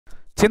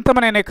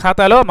చింతమనేని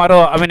ఖాతాలో మరో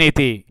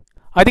అవినీతి.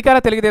 అధికార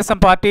తెలుగుదేశం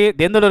పార్టీ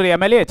దెందులూరు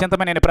ఎమ్మెల్యే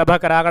చింతమనేని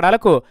ప్రభాకర్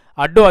ఆగడాలకు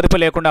అడ్డు అదుపు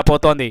లేకుండా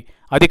పోతోంది.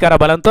 అధికార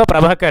బలంతో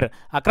ప్రభాకర్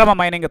అక్రమ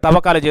మైనింగ్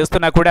తవ్వకాలు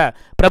చేస్తున్నా కూడా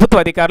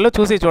ప్రభుత్వ అధికారులు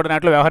చూసి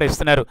చూడనట్లు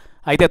వ్యవహరిస్తున్నారు.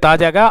 అయితే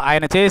తాజాగా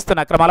ఆయన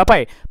చేయిస్తున్న అక్రమాలపై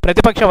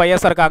ప్రతిపక్ష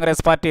వైఎస్ఆర్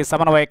కాంగ్రెస్ పార్టీ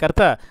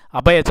సమన్వయకర్త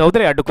అబ్బయ్య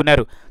చౌదరి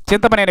అడ్డుకున్నారు.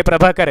 చింతమనేని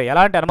ప్రభాకర్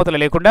ఎలాంటి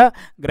అనుమతులు లేకుండా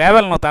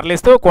గ్రావెల్ను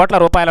తరలిస్తూ కోట్ల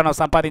రూపాయలను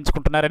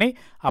సంపాదించుకుంటున్నారని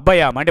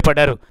అబ్బయ్య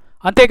మండిపడ్డారు.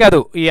 అంతేకాదు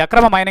ఈ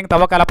అక్రమ మైనింగ్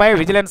తవ్వకాలపై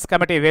విజిలెన్స్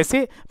కమిటీ వేసి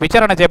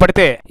విచారణ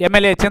చేపడితే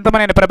ఎమ్మెల్యే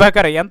చింతమనేని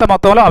ప్రభాకర్ ఎంత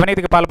మొత్తంలో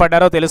అవినీతికి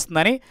పాల్పడ్డారో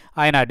తెలుస్తుందని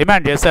ఆయన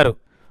డిమాండ్ చేశారు.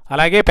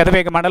 అలాగే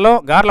పెదవేగి మండలం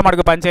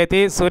గార్లమడుగు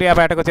పంచాయతీ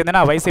సూర్యాపేటకు చెందిన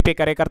వైసీపీ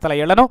కార్యకర్తల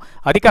ఇళ్లను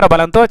అధికార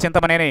బలంతో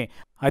చింతమనేని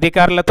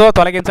అధికారులతో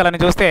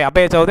తొలగించాలని చూస్తే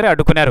అబ్బయ్య చౌదరి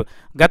అడ్డుకున్నారు.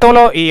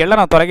 గతంలో ఈ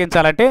ఇళ్లను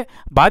తొలగించాలంటే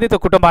బాధిత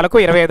కుటుంబాలకు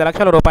 25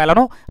 లక్షల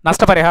రూపాయలను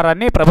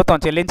నష్టపరిహారాన్ని ప్రభుత్వం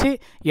చెల్లించి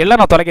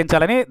ఇళ్లను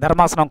తొలగించాలని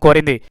ధర్మాసనం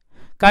కోరింది.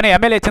 కానీ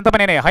ఎమ్మెల్యే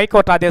చింతమనేని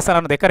హైకోర్టు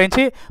ఆదేశాలను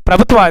ధిక్కరించి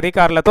ప్రభుత్వ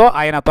అధికారులతో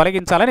ఆయన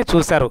తొలగించాలని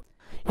చూశారు.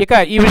 ఇక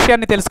ఈ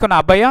విషయాన్ని తెలుసుకున్న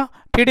అబ్బయ్య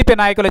టీడీపీ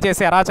నాయకులు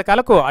చేసే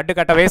అరాచకాలకు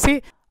అడ్డుకట్ట వేసి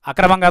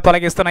అక్రమంగా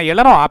తొలగిస్తున్న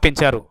ఇళ్లను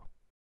ఆపించారు.